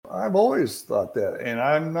I've always thought that, and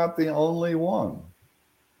I'm not the only one.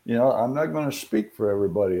 You know, I'm not going to speak for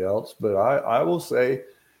everybody else, but I will say,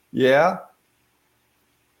 yeah,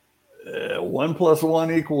 1 +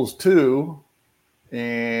 1 = 2.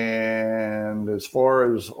 And as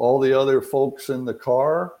far as all the other folks in the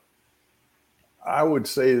car, I would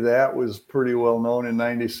say that was pretty well known in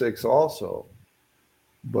 '96 also.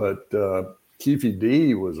 But Keefy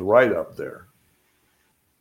D was right up there.